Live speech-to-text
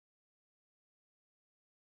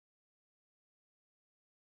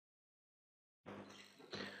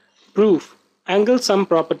prove angle sum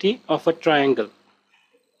property of a triangle.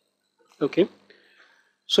 Okay,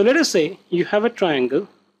 so let us say you have a triangle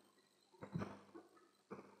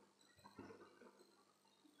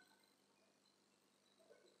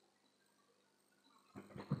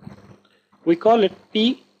we call it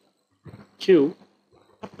PQR.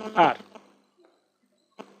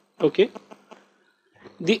 Okay,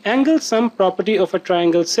 the angle sum property of a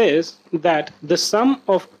triangle says that the sum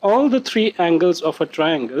of all the three angles of a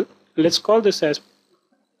triangle, let's call this as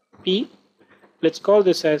P, let's call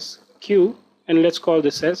this as Q, and let's call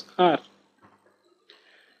this as R.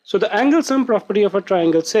 So the angle sum property of a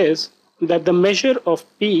triangle says that the measure of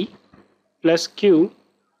P plus Q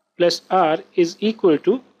plus R is equal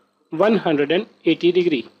to 180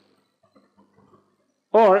 degree.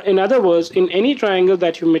 Or in other words, in any triangle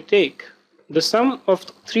that you may take, the sum of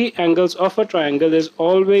three angles of a triangle is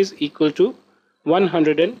always equal to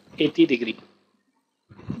 180 degree.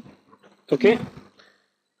 Okay,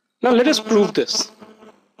 now let us prove this,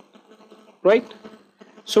 right?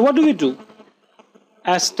 So what do?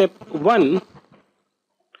 As step 1,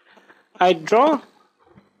 I draw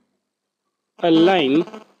a line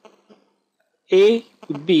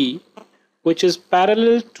AB which is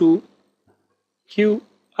parallel to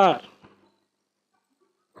QR.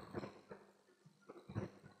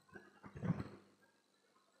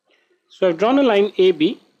 So I've drawn a line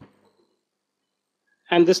AB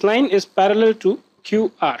and this line is parallel to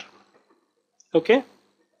QR. Okay,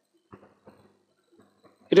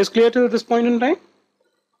 it is clear till this point in time?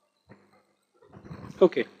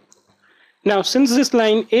 Okay, now since this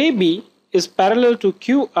line AB is parallel to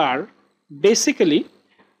QR, basically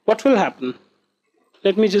what will happen?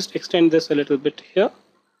 Let me just extend this a little bit here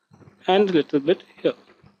and a little bit here.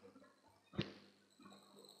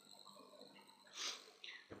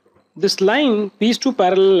 This line, these two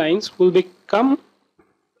parallel lines will become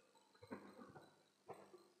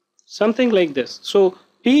something like this. So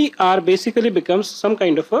PR basically becomes some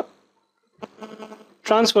kind of a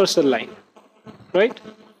transversal line, right?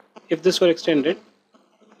 If this were extended,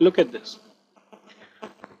 look at this.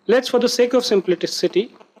 Let's, for the sake of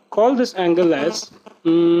simplicity, call this angle as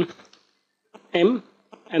M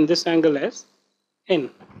and this angle as N.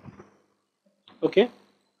 Okay,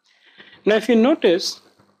 now if you notice,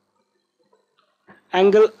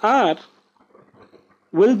 angle R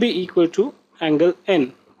will be equal to angle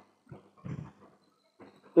N,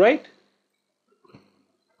 right?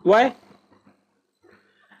 Why?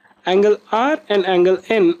 Angle R and angle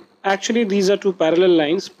N, actually these are two parallel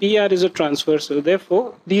lines. PR is a transversal,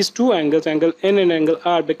 therefore these two angles, angle N and angle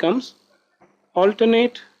R, becomes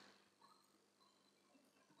alternate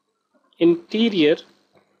interior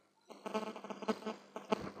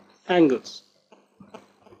angles,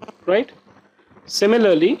 right?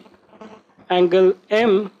 Similarly, angle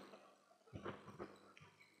M,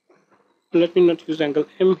 let me not use angle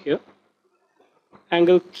M here,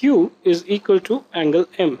 angle Q is equal to angle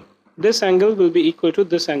M. This angle will be equal to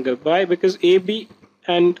this angle. Why? Because AB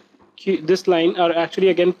and Q, this line, are actually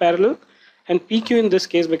again parallel, and PQ in this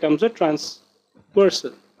case becomes a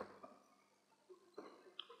transversal,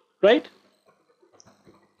 right?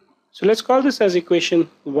 So let's call this as equation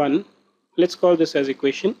 1, let's call this as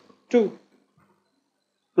equation 2,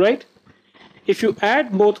 right? If you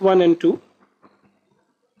add both 1 and 2,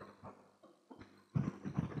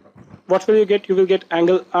 what will you get? You will get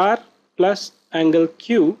angle R plus angle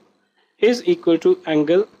Q is equal to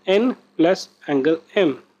angle N plus angle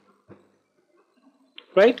M,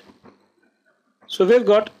 right? So we've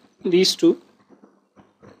got these two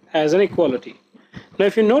as an equality. Now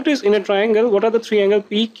if you notice, in a triangle, what are the three angles?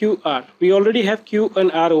 P, Q, R. We already have Q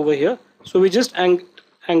and R over here, so we just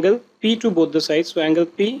angle P to both the sides. So angle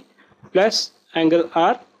P plus angle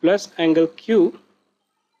R plus angle Q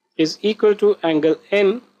is equal to angle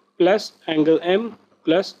N plus angle M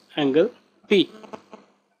plus angle P,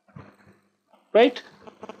 right?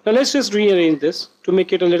 Now let's just rearrange this to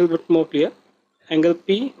make it a little bit more clear. Angle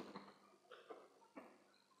P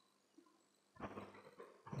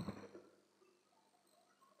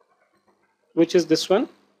which is this one,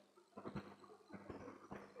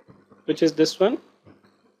 which is this one,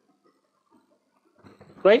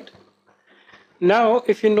 right? Now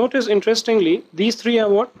if you notice, interestingly, these three are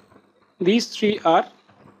what? These three are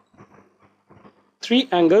three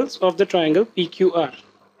angles of the triangle PQR.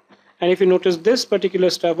 And if you notice this particular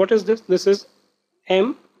stuff, what is this? This is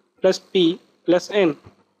M plus P plus N,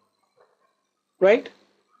 right?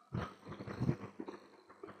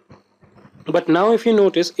 But now if you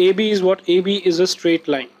notice, AB is what? AB is a straight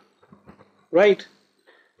line, right?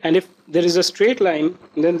 And if there is a straight line,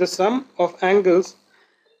 then the sum of angles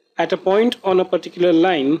at a point on a particular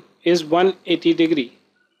line is 180 degree,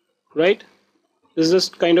 right? This is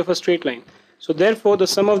just kind of a straight line. So therefore the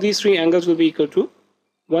sum of these three angles will be equal to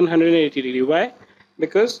 180 degree. Why?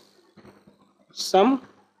 Because sum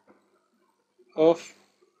of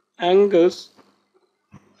angles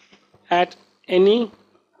at any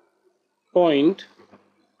point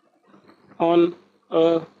on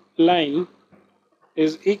a line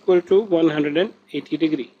is equal to 180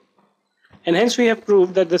 degree. And hence we have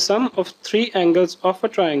proved that the sum of three angles of a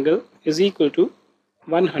triangle is equal to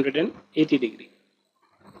 180 degree.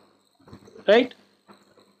 Right?